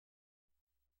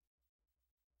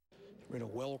ran a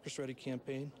well-orchestrated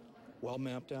campaign, well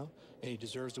mapped out, and he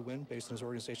deserves to win based on his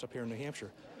organization up here in New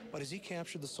Hampshire. But has he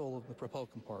captured the soul of the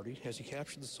Republican Party? Has he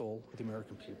captured the soul of the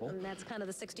American people? And that's kind of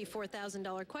the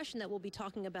 $64,000 question that we'll be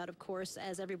talking about, of course,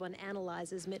 as everyone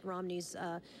analyzes Mitt Romney's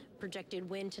projected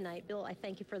win tonight. Bill, I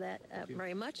thank you for that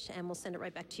very much, and we'll send it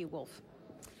right back to you, Wolf.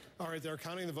 All right, they're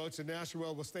counting the votes in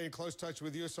Nashville. We'll stay in close touch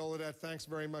with you, Soledad. Thanks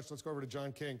very much. Let's go over to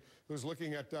John King, who's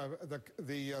looking at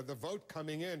the vote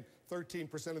coming in.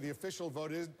 13% of the official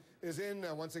vote is in.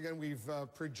 Once again, we've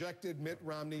projected Mitt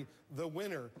Romney the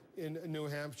winner in New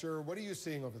Hampshire. What are you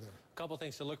seeing over there? A couple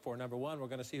things to look for. Number one, we're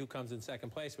going to see who comes in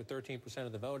second place with 13%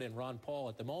 of the vote, and Ron Paul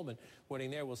at the moment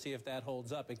winning there. We'll see if that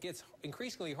holds up. It gets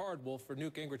increasingly hard, Wolf, for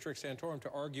Newt Gingrich, Rick Santorum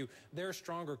to argue they're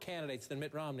stronger candidates than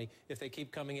Mitt Romney if they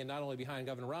keep coming in not only behind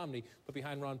Governor Romney, but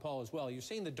behind Ron Paul as well. You're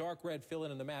seeing the dark red fill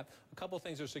in the map. A couple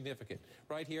things are significant.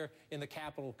 Right here in the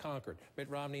capital, Concord, Mitt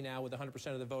Romney now with 100%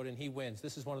 of the vote, and he wins.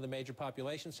 This is one of the major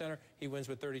population center. He wins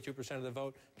with 32% of the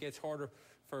vote. Gets harder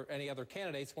for any other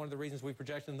candidates. One of the reasons we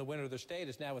project him the winner of the state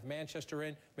is now with Manchester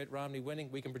in, Mitt Romney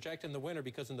winning, we can project him the winner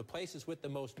because in the places with the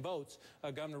most votes,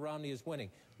 Governor Romney is winning.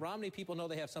 Romney people know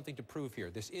they have something to prove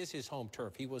here. This is his home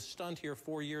turf. He was stunned here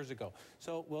 4 years ago.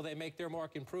 So will they make their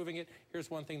mark in proving it? Here's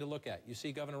one thing to look at. You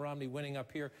see Governor Romney winning up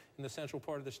here in the central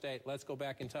part of the state. Let's go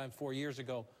back in time 4 years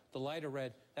ago. The lighter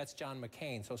red, that's John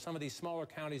McCain. So some of these smaller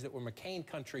counties that were McCain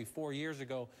country 4 years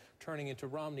ago turning into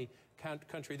Romney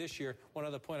country this year. One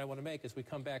other point I want to make as we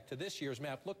come back to this year's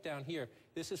map. Look down here.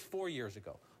 This is 4 years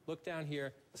ago. Look down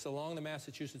here. It's along the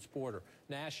Massachusetts border.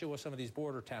 Nashua, some of these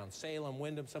border towns. Salem,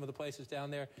 Wyndham, some of the places down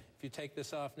there. If you take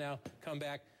this off now, come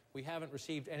back. We haven't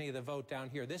received any of the vote down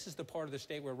here. This is the part of the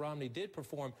state where Romney did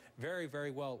perform very,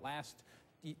 very well last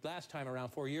time around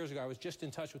 4 years ago. I was just in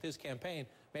touch with his campaign.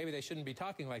 Maybe they shouldn't be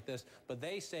talking like this, but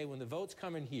they say when the votes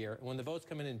come in here, and when the votes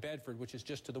come in Bedford, which is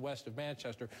just to the west of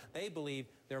Manchester, they believe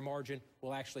their margin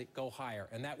will actually go higher,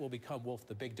 and that will become, Wolf,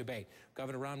 the big debate.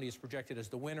 Governor Romney is projected as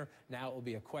the winner. Now it will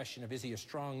be a question of, is he a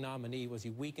strong nominee? Was he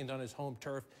weakened on his home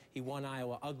turf? He won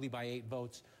Iowa ugly by 8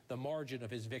 votes. The margin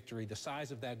of his victory, the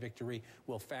size of that victory,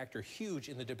 will factor huge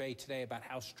in the debate today about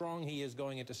how strong he is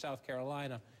going into South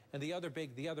Carolina. And the other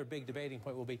big debating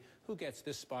point will be who gets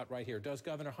this spot right here. Does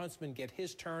Governor Huntsman get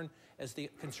his turn as the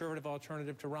conservative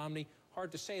alternative to Romney?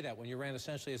 Hard to say that when you ran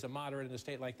essentially as a moderate in a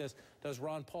state like this. Does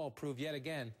Ron Paul prove yet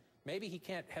again maybe he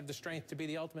can't have the strength to be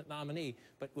the ultimate nominee,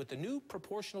 but with the new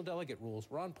proportional delegate rules,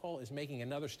 Ron Paul is making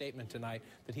another statement tonight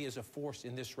that he is a force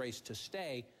in this race to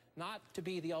stay, not to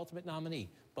be the ultimate nominee,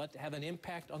 but to have an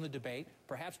impact on the debate,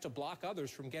 perhaps to block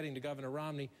others from getting to Governor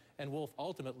Romney, and Wolf,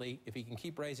 ultimately, if he can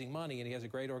keep raising money and he has a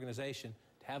great organization,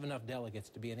 to have enough delegates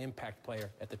to be an impact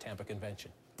player at the Tampa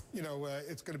convention. You know,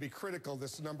 it's going to be critical,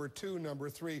 this number 2, number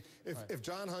 3. If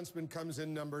John Huntsman comes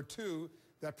in number 2,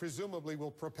 that presumably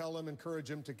will propel him, encourage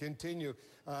him to continue.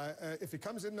 If he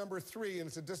comes in number 3, and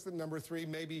it's a distant number 3,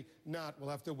 maybe not. We'll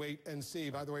have to wait and see.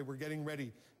 By the way, we're getting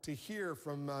ready to hear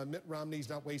from Mitt Romney. He's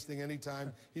not wasting any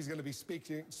time. He's going to be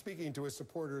speaking to his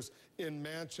supporters in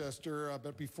Manchester.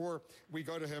 But before we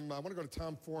go to him, I want to go to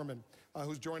Tom Foreman,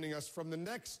 who's joining us from the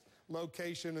next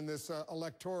location in this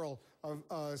electoral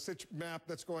map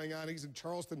that's going on. He's in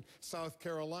Charleston, South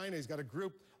Carolina. He's got a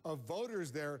group of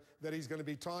voters there that he's going to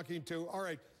be talking to. All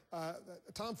right,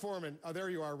 Tom Foreman, there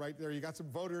you are right there. You got some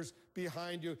voters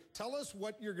behind you. Tell us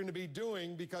what you're going to be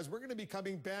doing, because we're going to be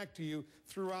coming back to you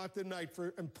throughout the night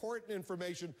for important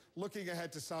information looking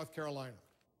ahead to South Carolina.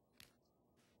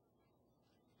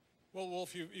 Well,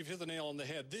 Wolf, you've hit the nail on the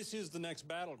head. This is the next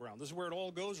battleground. This is where it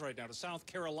all goes right now. To South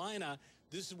Carolina,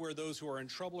 this is where those who are in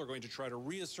trouble are going to try to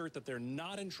reassert that they're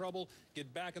not in trouble,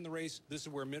 get back in the race. This is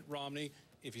where Mitt Romney,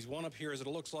 if he's won up here as it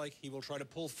looks like, he will try to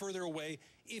pull further away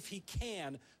if he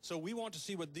can. So we want to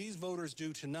see what these voters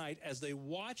do tonight as they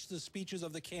watch the speeches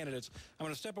of the candidates. I'm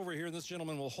going to step over here, and this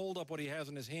gentleman will hold up what he has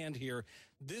in his hand here.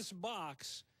 This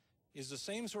box is the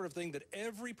same sort of thing that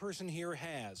every person here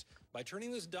has. By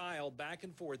turning this dial back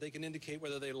and forth, they can indicate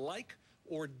whether they like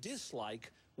or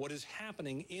dislike what is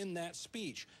happening in that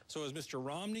speech. So as Mr.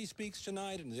 Romney speaks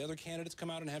tonight and the other candidates come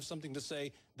out and have something to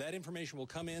say, that information will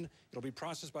come in. It'll be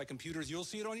processed by computers. You'll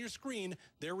see it on your screen.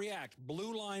 They react.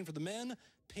 Blue line for the men,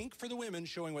 pink for the women,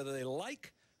 showing whether they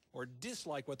like or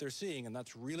dislike what they're seeing, and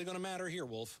that's really going to matter here,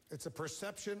 Wolf. It's a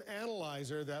perception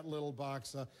analyzer, that little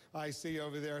box I see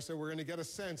over there, so we're going to get a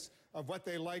sense of what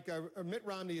they like. Mitt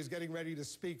Romney is getting ready to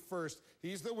speak first.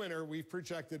 He's the winner, we've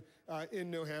projected,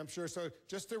 in New Hampshire. So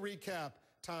just to recap,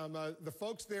 Tom, the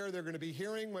folks there, they're going to be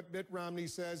hearing what Mitt Romney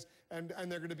says, and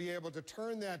they're going to be able to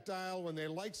turn that dial. When they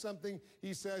like something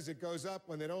he says, it goes up.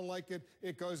 When they don't like it,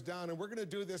 it goes down. And we're going to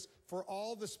do this for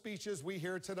all the speeches we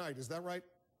hear tonight. Is that right?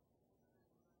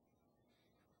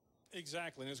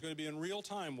 Exactly, and it's going to be in real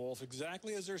time, Wolf.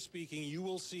 Exactly as they're speaking, you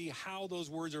will see how those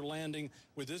words are landing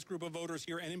with this group of voters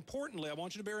here. And importantly, I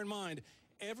want you to bear in mind,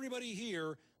 everybody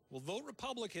here will vote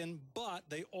Republican, but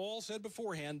they all said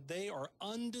beforehand they are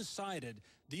undecided.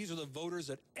 These are the voters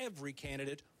that every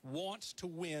candidate wants to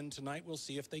win. Tonight, we'll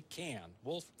see if they can.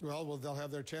 Wolf? Well, they'll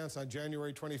have their chance on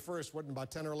January 21st. What, in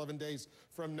about 10 or 11 days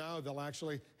from now, they'll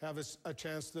actually have a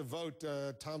chance to vote.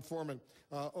 Tom Foreman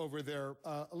over there.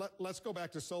 Let's go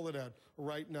back to Soledad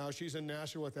right now. She's in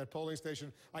Nashua at that polling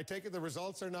station. I take it the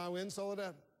results are now in,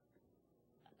 Soledad?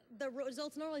 The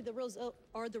results, not only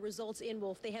are the results in,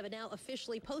 Wolf, they have it now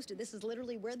officially posted. This is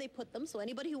literally where they put them. So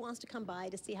anybody who wants to come by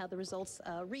to see how the results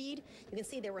read, you can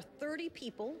see there were 30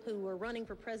 people who were running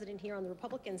for president here on the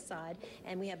Republican side.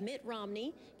 And we have Mitt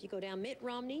Romney. If you go down, Mitt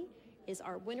Romney is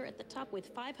our winner at the top with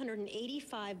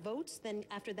 585 votes. Then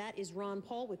after that is Ron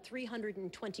Paul with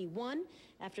 321.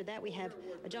 After that, we have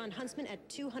John Huntsman at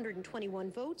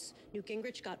 221 votes. Newt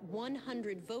Gingrich got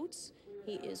 100 votes.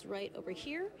 He is right over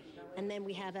here. And then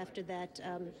we have after that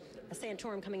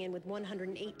Santorum coming in with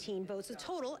 118 votes. A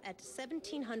total at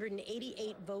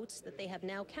 1,788 votes that they have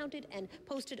now counted and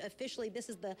posted officially. This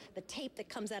is the tape that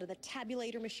comes out of the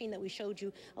tabulator machine that we showed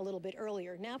you a little bit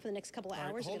earlier. Now for the next couple of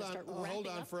hours, hold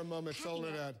on for a moment,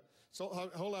 Soledad. So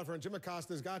hold on for a minute. Jim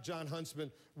Acosta's got John Huntsman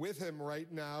with him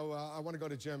right now. I want to go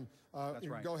to Jim. That's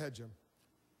right. Go ahead, Jim.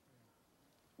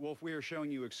 Wolf, we are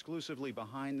showing you exclusively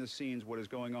behind the scenes what is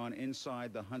going on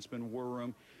inside the Huntsman War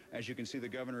Room. As you can see, the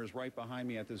governor is right behind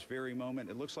me at this very moment.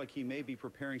 It looks like he may be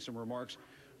preparing some remarks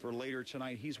for later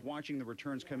tonight. He's watching the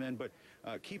returns come in, but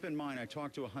keep in mind, I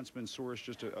talked to a Huntsman source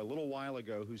just a little while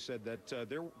ago who said that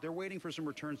they're waiting for some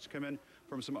returns to come in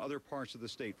from some other parts of the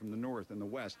state, from the north and the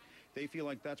west. They feel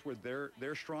like that's where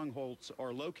their strongholds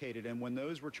are located, and when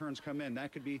those returns come in,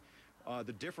 that could be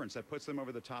the difference that puts them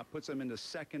over the top, puts them into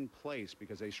second place,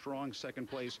 because a strong second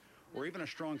place or even a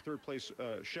strong third place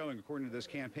showing, according to this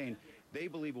campaign, they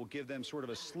believe will give them sort of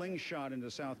a slingshot into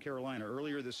South Carolina.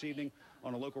 Earlier this evening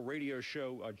on a local radio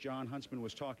show, John Huntsman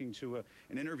was talking to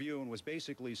an interview and was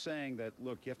basically saying that,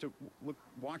 look, you have to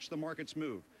watch the markets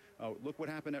move. Look what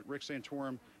happened at Rick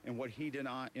Santorum and what he did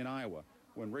in Iowa.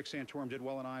 When Rick Santorum did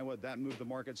well in Iowa, that moved the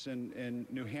markets in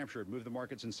New Hampshire. It moved the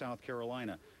markets in South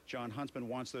Carolina. John Huntsman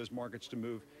wants those markets to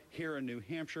move here in New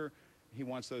Hampshire. He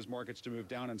wants those markets to move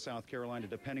down in South Carolina,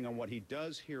 depending on what he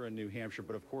does here in New Hampshire.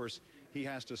 But, of course, he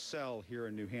has to sell here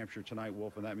in New Hampshire tonight,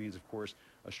 Wolf, and that means, of course,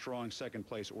 a strong second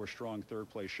place or strong third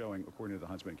place showing, according to the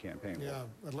Huntsman campaign. Yeah,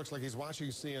 it looks like he's watching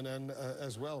CNN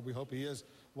as well. We hope he is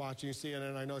watching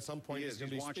CNN. I know at some point he's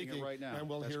going to be speaking, right now. And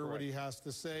we'll hear what he has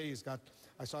to say. He's got,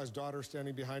 I saw his daughter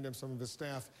standing behind him, some of his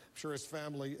staff. I'm sure his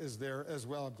family is there as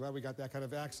well. I'm glad we got that kind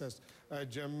of access.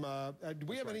 Jim, do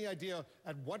we have any idea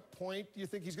at what point do you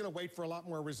think he's going to wait for a lot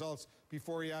more results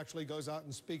before he actually goes out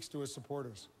and speaks to his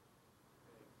supporters?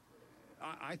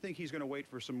 I think he's going to wait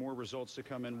for some more results to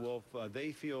come in, Wolf.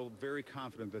 They feel very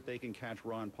confident that they can catch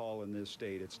Ron Paul in this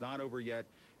state. It's not over yet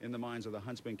in the minds of the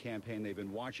Huntsman campaign. They've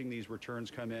been watching these returns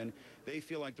come in. They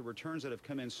feel like the returns that have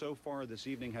come in so far this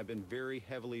evening have been very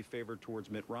heavily favored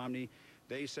towards Mitt Romney.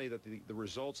 They say that the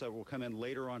results that will come in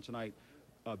later on tonight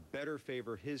better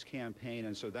favor his campaign,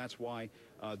 and so that's why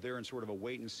they're in sort of a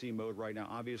wait-and-see mode right now.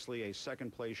 Obviously, a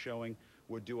second-place showing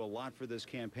would do a lot for this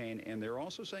campaign, and they're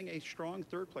also saying a strong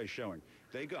third-place showing.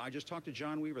 I just talked to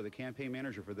John Weaver, the campaign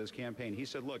manager for this campaign. He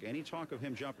said, look, any talk of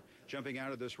him jumping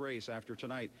out of this race after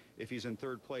tonight, if he's in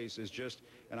third place, is just,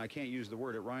 and I can't use the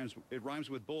word, it rhymes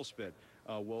with bullspit,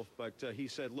 Wolf, but he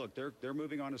said, look, they're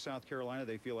moving on to South Carolina.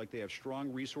 They feel like they have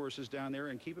strong resources down there,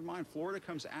 and keep in mind, Florida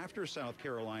comes after South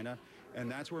Carolina, and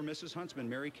that's where Mrs. Huntsman,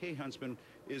 Mary Kay Huntsman,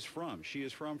 is from. She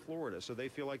is from Florida, so they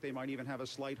feel like they might even have a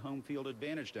slight home field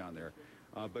advantage down there.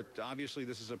 But obviously,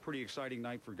 this is a pretty exciting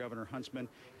night for Governor Huntsman.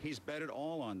 He's bet it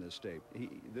all on this state.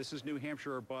 This is New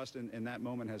Hampshire or bust, and that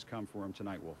moment has come for him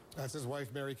tonight, Wolf. That's his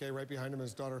wife, Mary Kay, right behind him.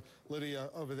 His daughter, Lydia,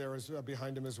 over there is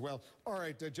behind him as well. All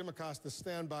right, Jim Acosta,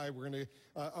 stand by. We're going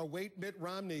to await Mitt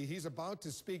Romney. He's about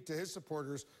to speak to his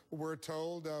supporters. We're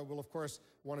told we'll, of course,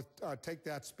 want to take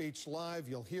that speech live.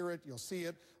 You'll hear it. You'll see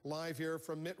it live here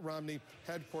from Mitt Romney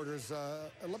headquarters.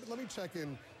 Let me check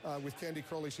in with Candy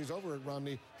Crowley. She's over at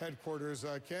Romney headquarters.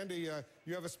 Candy,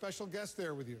 you have a special guest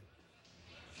there with you.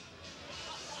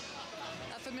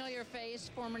 A familiar face,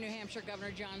 former New Hampshire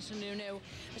Governor John Sununu.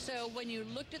 So when you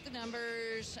looked at the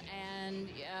numbers and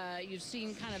you've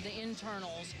seen kind of the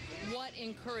internals, what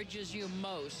encourages you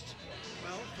most?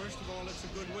 Well, first of all, it's a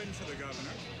good win for the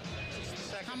governor.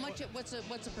 How much? What's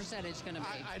the percentage going to be?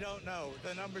 I don't know.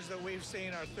 The numbers that we've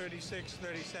seen are 36,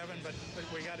 37, but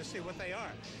we got to see what they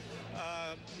are.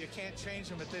 You can't change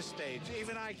them at this stage.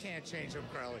 Even I can't change them,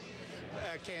 Crowley.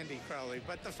 Candy Crowley.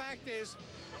 But the fact is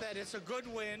that it's a good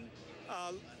win,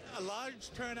 a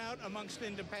large turnout amongst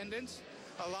independents.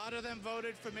 A lot of them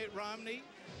voted for Mitt Romney.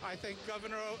 I think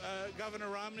Governor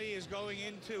Romney is going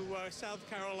into South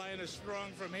Carolina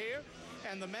strong from here.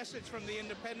 And the message from the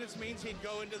independents means he'd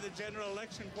go into the general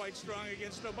election quite strong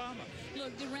against Obama.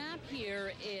 Look, the rap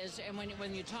here is, and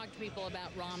when you talk to people about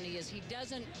Romney, is he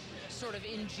doesn't sort of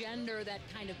engender that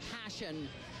kind of passion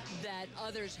that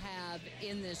others have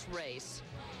in this race.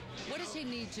 What does he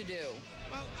need to do?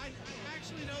 Well, I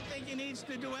actually don't think he needs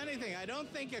to do anything. I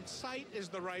don't think excite is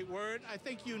the right word. I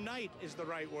think unite is the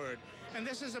right word. And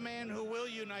this is a man who will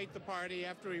unite the party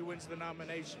after he wins the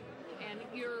nomination. And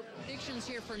your predictions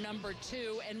here for number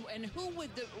 2, and who would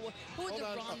the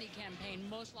Romney campaign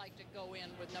most like to go in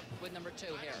with number 2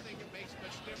 here? I don't think it makes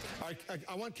much difference.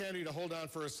 I want Candy to hold on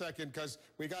for a second because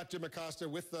we got Jim Acosta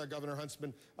with Governor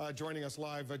Huntsman joining us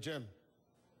live. Jim.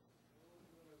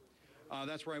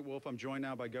 That's right, Wolf. I'm joined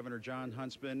now by Governor John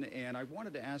Huntsman, and I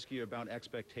wanted to ask you about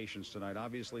expectations tonight.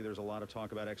 Obviously, there's a lot of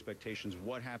talk about expectations.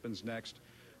 What happens next?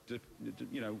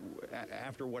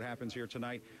 After what happens here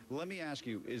tonight. Let me ask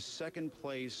you, is second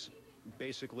place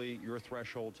basically your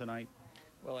threshold tonight?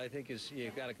 Well, I think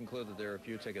you've got to conclude that there are a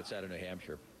few tickets out of New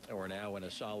Hampshire. And we're now in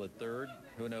a solid third.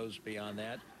 Who knows beyond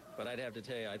that? But I'd have to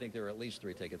tell you, I think there are at least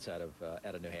 3 tickets out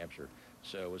of New Hampshire.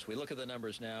 So as we look at the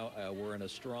numbers now, we're in a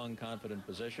strong, confident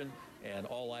position, and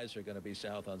all eyes are going to be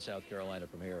south on South Carolina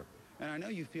from here. And I know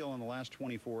you feel in the last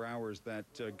 24 hours that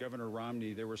Governor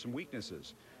Romney, there were some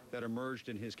weaknesses that emerged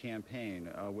in his campaign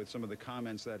with some of the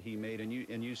comments that he made,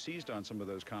 and you seized on some of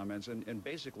those comments and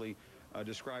basically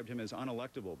described him as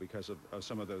unelectable because of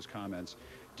some of those comments.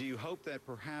 Do you hope that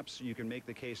perhaps you can make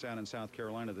the case out in South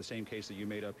Carolina, the same case that you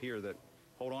made up here, that,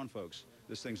 hold on, folks,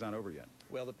 this thing's not over yet?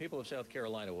 Well, the people of South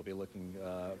Carolina will be looking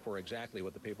for exactly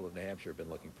what the people of New Hampshire have been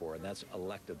looking for, and that's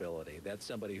electability. That's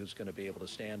somebody who's going to be able to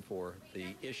stand for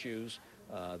the issues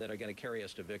that are going to carry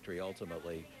us to victory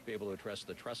ultimately, be able to address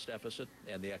the trust deficit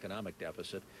and the economic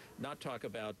deficit, not talk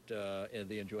about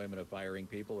the enjoyment of firing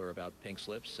people or about pink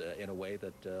slips in a way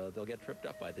that they'll get tripped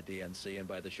up by the DNC and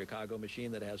by the Chicago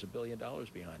machine that has $1 billion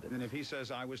behind it. And if he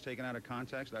says I was taken out of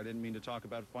context, I didn't mean to talk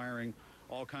about firing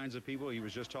all kinds of people, he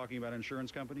was just talking about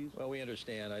insurance companies? Well, we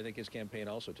understand. I think his campaign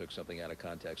also took something out of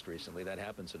context recently. That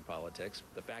happens in politics.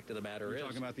 The fact of the matter is... You're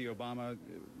talking about the Obama,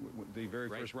 the very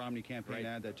first Romney campaign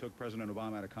ad that took President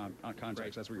Obama out of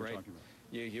context. That's what you're talking about.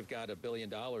 You've got $1 billion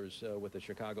with the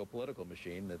Chicago political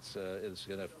machine that's is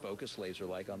going to focus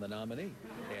laser-like on the nominee.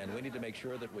 And we need to make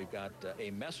sure that we've got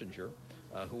a messenger,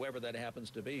 whoever that happens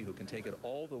to be, who can take it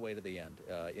all the way to the end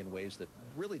in ways that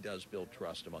really does build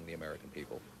trust among the American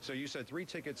people. So you said 3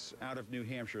 tickets out of New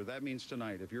Hampshire. That means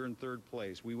tonight, if you're in third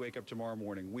place, we wake up tomorrow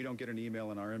morning, we don't get an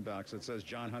email in our inbox that says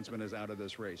John Huntsman is out of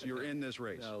this race. You're in this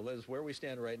race. No, Liz, where we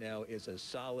stand right now is a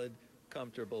solid,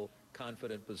 comfortable,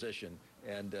 confident position,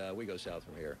 and we go south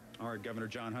from here. All right, Governor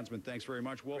John Huntsman, thanks very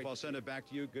much. Wolf, I'll send it back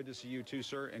to you. Good to see you too,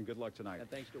 sir, and good luck tonight. And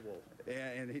thanks to Wolf.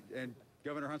 And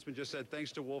Governor Huntsman just said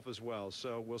thanks to Wolf as well,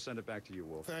 so we'll send it back to you,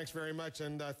 Wolf. Thanks very much,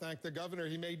 and thank the governor.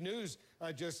 He made news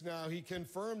just now. He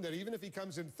confirmed that even if he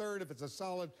comes in third, if it's a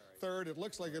solid third, it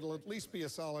looks like it'll at least be a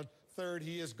solid third.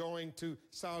 He is going to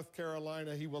South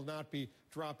Carolina. He will not be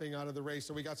dropping out of the race.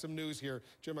 So we got some news here.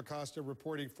 Jim Acosta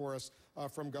reporting for us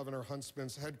from Governor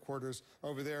Huntsman's headquarters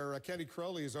over there. Candy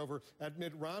Crowley is over at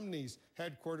Mitt Romney's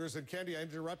headquarters. And Candy, I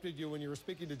interrupted you when you were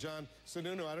speaking to John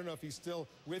Sununu. I don't know if he's still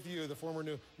with you, the former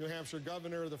New Hampshire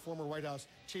governor, the former White House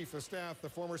chief of staff, the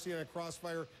former CNN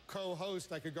Crossfire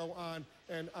co-host. I could go on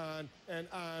and on and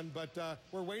on. But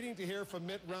we're waiting to hear from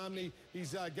Mitt Romney.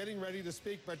 He's getting ready to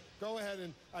speak. But go ahead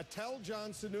and tell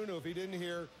John Sununu, if he didn't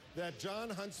hear, that John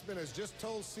Huntsman has just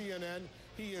told CNN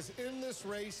he is in this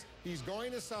race. He's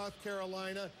going to South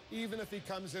Carolina, even if he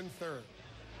comes in third.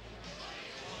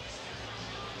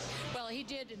 Well, he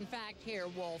did, in fact, hear,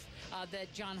 Wolf,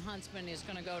 that John Huntsman is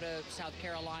going to go to South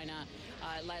Carolina.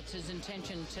 That's his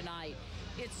intention tonight.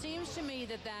 It seems to me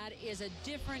that that is a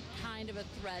different kind of a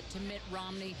threat to Mitt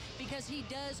Romney because he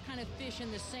does kind of fish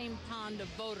in the same pond of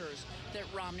voters that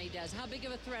Romney does. How big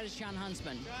of a threat is John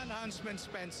Huntsman? John Huntsman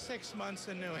spent 6 months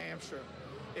in New Hampshire.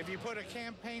 If you put a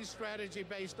campaign strategy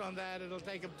based on that, it'll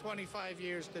take him 25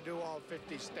 years to do all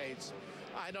 50 states.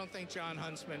 I don't think John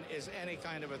Huntsman is any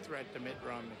kind of a threat to Mitt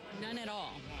Romney. None at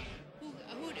all.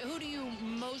 Who do you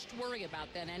most worry about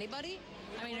then? Anybody?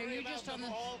 I mean, are you just on the...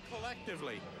 all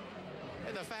collectively.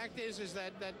 The fact is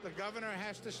that the governor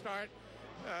has to start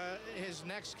his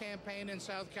next campaign in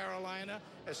South Carolina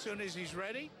as soon as he's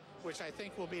ready, which I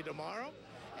think will be tomorrow,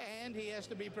 and he has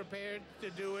to be prepared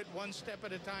to do it one step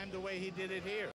at a time the way he did it here.